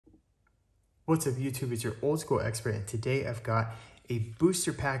What's up YouTube, it's your old school expert, and today I've got a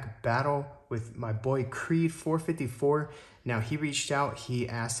booster pack battle with my boy Creed454. Now he reached out, he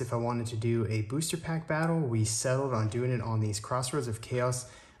asked if I wanted to do a booster pack battle. We settled on doing it on these Crossroads of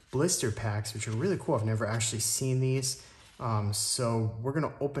Chaos blister packs, which are really cool. I've never actually seen these. So we're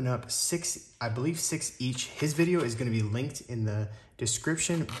gonna open up six each. His video is gonna be linked in the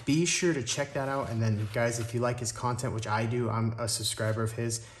description. Be sure to check that out. And then guys, if you like his content, which I do, I'm a subscriber of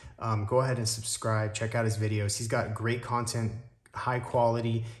his, go ahead and subscribe, check out his videos. He's got great content, high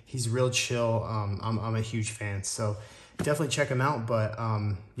quality. He's real chill. I'm a huge fan, so definitely check him out. But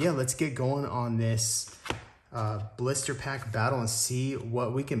yeah, let's get going on this blister pack battle and see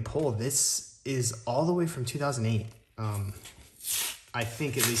what we can pull. This is all the way from 2008. I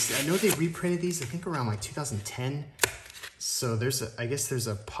think, at least, I know they reprinted these, I think around like 2010. So I guess there's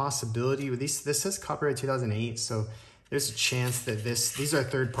a possibility with these. This says copyright 2008, so there's a chance that these are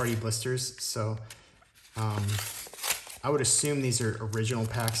third-party blisters. So I would assume these are original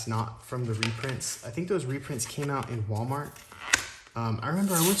packs, not from the reprints. I think those reprints came out in Walmart. I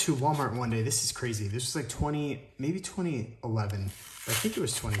remember I went to Walmart one day. This is crazy. This was like maybe 2011, but I think it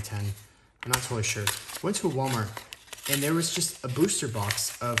was 2010. I'm not totally sure. Went to a Walmart, and there was just a booster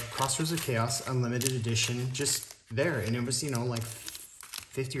box of Crossroads of Chaos Unlimited Edition just there. And it was, you know, like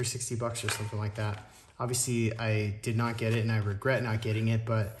 50 or 60 bucks or something like that. Obviously, I did not get it, and I regret not getting it.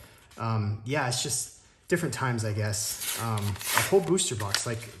 But yeah, it's just different times, I guess. A whole booster box,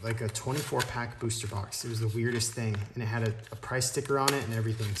 like a 24-pack booster box. It was the weirdest thing, and it had a price sticker on it and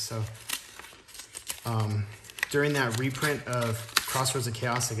everything. So during that reprint of Crossroads of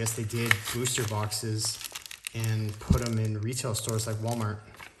Chaos, I guess they did booster boxes and put them in retail stores like Walmart.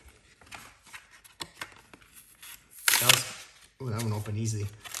 That one opened easy.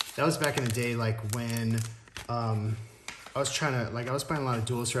 That was back in the day, like when I was buying a lot of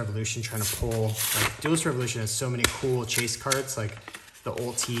Duelist Revolution, trying to pull, like Duelist Revolution has so many cool chase cards, like the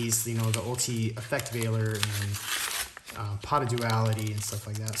ultis, you know, the ulti effect Veiler and Pot of Duality and stuff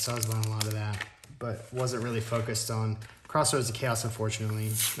like that. So I was buying a lot of that, but wasn't really focused on Crossroads of Chaos,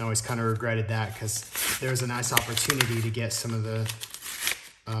 unfortunately. I always kind of regretted that because there was a nice opportunity to get some of the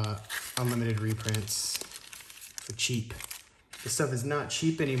unlimited reprints for cheap. This stuff is not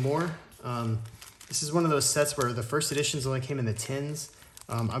cheap anymore. This is one of those sets where the first editions only came in the tins.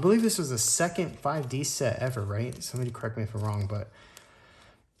 I believe this was the second 5D set ever, right? Somebody correct me if I'm wrong, but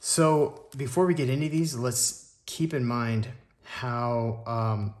so before we get into these, let's keep in mind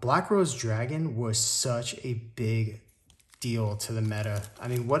how Black Rose Dragon was such a big deal to the meta. I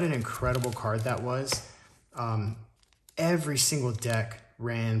mean, what an incredible card that was. Every single deck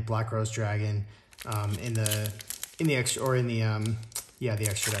ran Black Rose Dragon in the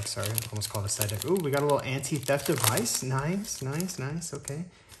extra deck, sorry. I almost called it a side deck. Ooh, we got a little anti-theft device. Nice, nice, nice, okay.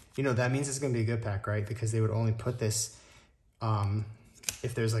 You know, that means it's gonna be a good pack, right? Because they would only put this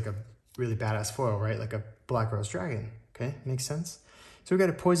if there's like a really badass foil, right? Like a Black Rose Dragon, okay? Makes sense. So we got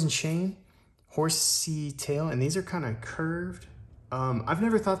a Poison Chain, Horsey Tail, and these are kind of curved. I've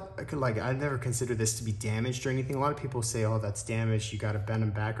never considered this to be damaged or anything. A lot of people say, oh, that's damaged, you gotta bend them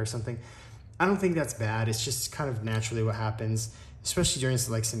back or something. I don't think that's bad. It's just kind of naturally what happens, especially during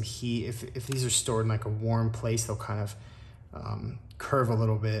like some heat. If these are stored in like a warm place, they'll kind of curve a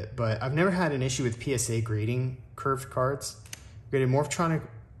little bit. But I've never had an issue with PSA grading curved cards. We got a Morphtronic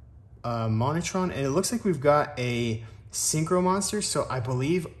Monotron, and it looks like we've got a Synchro Monster. So I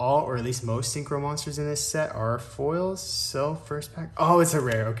believe all, or at least most Synchro Monsters in this set are foils. So first pack, oh, it's a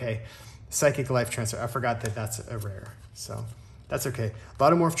rare, okay. Psychic Life Transfer, I forgot that that's a rare, so that's okay. A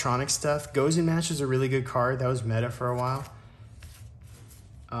lot of Morphtronic stuff. Goes in Match is a really good card. That was meta for a while.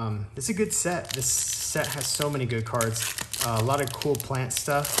 It's a good set. This set has so many good cards. A lot of cool plant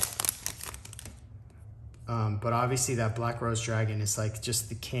stuff. But obviously that Black Rose Dragon is like just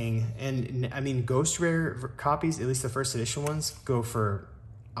the king. And I mean, Ghost Rare copies, at least the first edition ones, go for,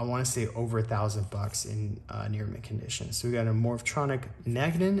 I want to say, over $1,000 in near mint condition. So we got a Morphtronic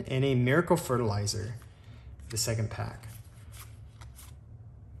Nagnon and a Miracle Fertilizer, the second pack.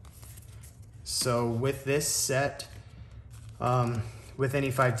 So with this set, with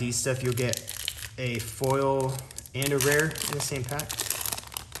any 5D stuff, you'll get a foil and a rare in the same pack.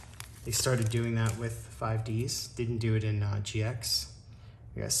 They started doing that with 5Ds. Didn't do it in GX.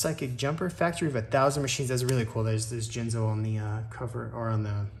 We got Psychic Jumper, Factory of 1,000 Machines. That's really cool. There's Jinzo on the cover, or on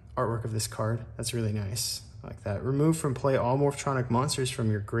the artwork of this card. That's really nice. I like that. Remove from play all Morphtronic monsters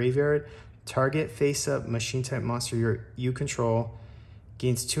from your graveyard. Target face-up machine type monster you control.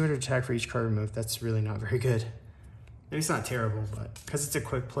 Gains 200 attack for each card removed. That's really not very good. Maybe it's not terrible, but because it's a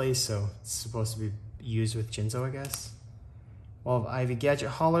quick play, so it's supposed to be used with Jinzo, I guess. Wall of Ivy Gadget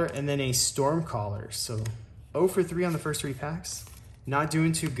Hauler, and then a Storm Caller. So 0 for 3 on the first 3 packs. Not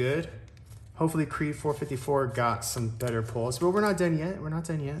doing too good. Hopefully Creed454 got some better pulls, but we're not done yet. We're not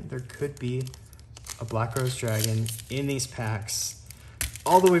done yet. There could be a Black Rose Dragon in these packs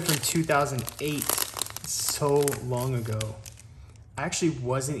all the way from 2008. So long ago. I actually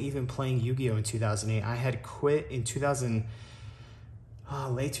wasn't even playing Yu-Gi-Oh! In 2008. I had quit in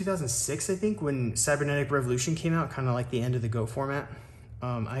late 2006, I think, when Cybernetic Revolution came out, kind of like the end of the GO format.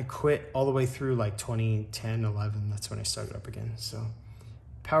 I quit all the way through like 2010, 11. That's when I started up again. So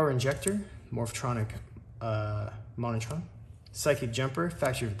Power Injector, Morphtronic Monotron, Psychic Jumper,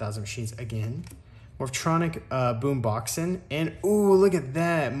 Factory of 1,000 Machines again, Morphtronic Boomboxin, and ooh, look at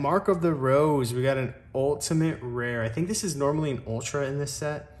that, Mark of the Rose. We got an ultimate rare. I think this is normally an ultra in this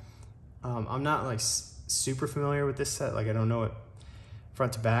set. I'm not like super familiar with this set. Like I don't know it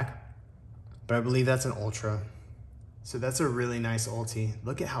front to back, but I believe that's an ultra. So that's a really nice ulti.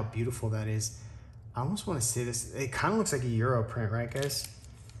 Look at how beautiful that is. I almost want to say this. It kind of looks like a Euro print, right, guys?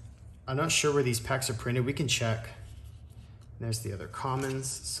 I'm not sure where these packs are printed. We can check. There's the other commons.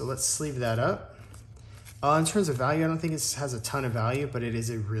 So let's sleeve that up. In terms of value, I don't think it has a ton of value, but it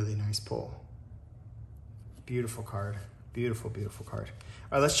is a really nice pull. Beautiful card. Beautiful, beautiful card.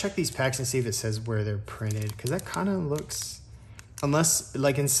 All right, let's check these packs and see if it says where they're printed, because that kind of looks, unless,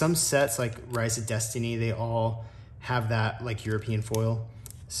 like in some sets, like Rise of Destiny, they all have that like European foil.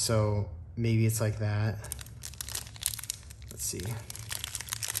 So maybe it's like that. Let's see.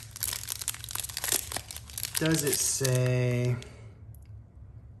 Does it say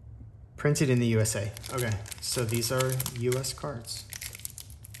printed in the USA? Okay, so these are US cards.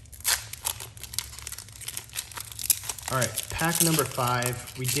 All right, pack number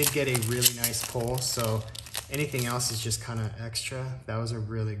 5. We did get a really nice pull, so anything else is just kind of extra. That was a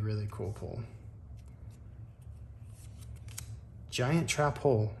really, really cool pull. Giant Trap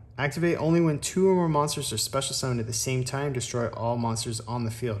Hole. Activate only when 2 or more monsters are special summoned at the same time. Destroy all monsters on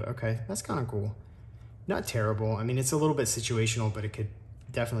the field. Okay, that's kind of cool. Not terrible. I mean, it's a little bit situational, but it could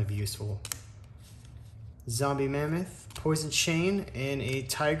definitely be useful. Zombie Mammoth, Poison Chain, and a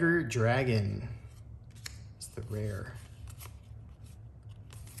Tiger Dragon. It's the rare.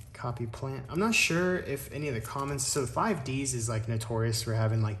 Copy Plant. I'm not sure if any of the commons, so 5Ds is like notorious for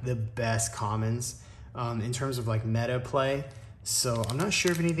having like the best commons in terms of like meta play. So I'm not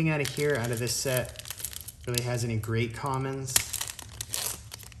sure if anything out of here, out of this set, really has any great commons.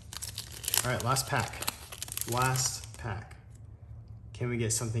 All right, last pack. Last pack. Can we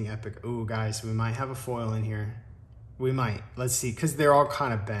get something epic? Oh, guys, we might have a foil in here. We might. Let's see, because they're all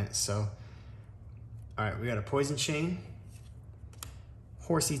kind of bent, so. All right, we got a Poison Chain,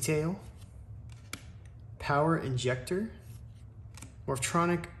 Horsey Tail, Power Injector,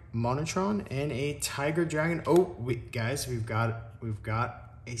 Morphtronic Monotron, and a Tiger Dragon. Oh, guys, we've got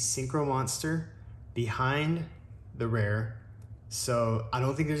a Synchro Monster behind the rare. So I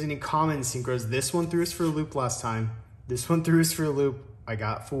don't think there's any common synchros. This one threw us for a loop last time. This one threw us for a loop. I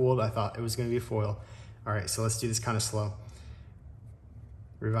got fooled. I thought it was going to be a foil. All right, so let's do this kind of slow.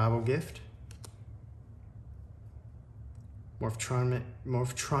 Revival Gift.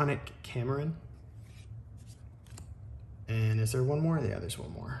 Morphtronic Cameron. And is there one more? Yeah, there's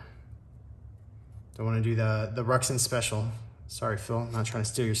one more. Don't want to do the Ruxin special. Sorry, Phil. I'm not trying to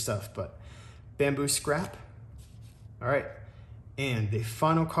steal your stuff, but Bamboo Scrap. All right. And the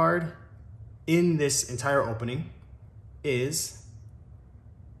final card in this entire opening is,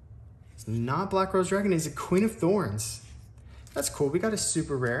 it's not Black Rose Dragon, it's a Queen of Thorns. That's cool. We got a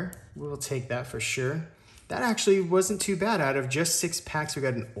super rare. We will take that for sure. That actually wasn't too bad. Out of just 6 packs, we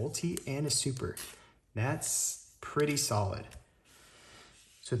got an ulti and a super. That's pretty solid.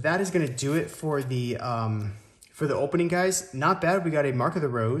 So that is going to do it for the opening, guys. Not bad. We got a Mark of the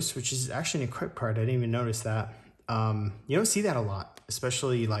Rose, which is actually an equip card. I didn't even notice that. You don't see that a lot,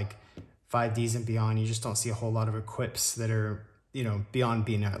 especially like 5Ds and beyond. You just don't see a whole lot of equips that are, you know, beyond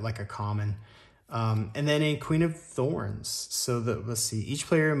being like a common. And then a Queen of Thorns. So let's see, each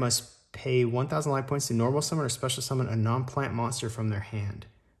player must pay 1,000 life points to normal summon or special summon a non-plant monster from their hand.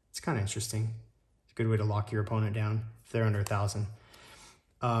 It's kind of interesting. It's a good way to lock your opponent down if they're under 1,000.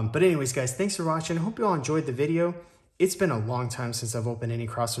 But anyways, guys, thanks for watching. I hope you all enjoyed the video. It's been a long time since I've opened any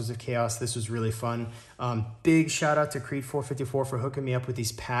Crossroads of Chaos. This was really fun. Big shout out to Creed454 for hooking me up with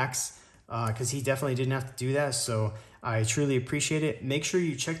these packs, because he definitely didn't have to do that. So I truly appreciate it. Make sure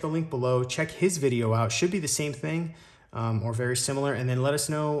you check the link below. Check his video out. Should be the same thing or very similar. And then let us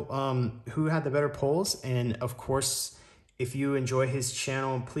know who had the better polls. And of course, if you enjoy his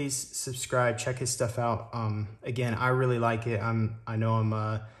channel, please subscribe. Check his stuff out. Again, I really like it. I know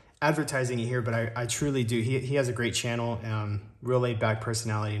I'm advertising it here, but I truly do. He has a great channel, real laid back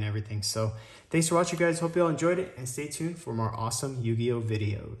personality and everything. So thanks for watching, guys. Hope you all enjoyed it, and stay tuned for more awesome Yu-Gi-Oh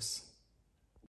videos.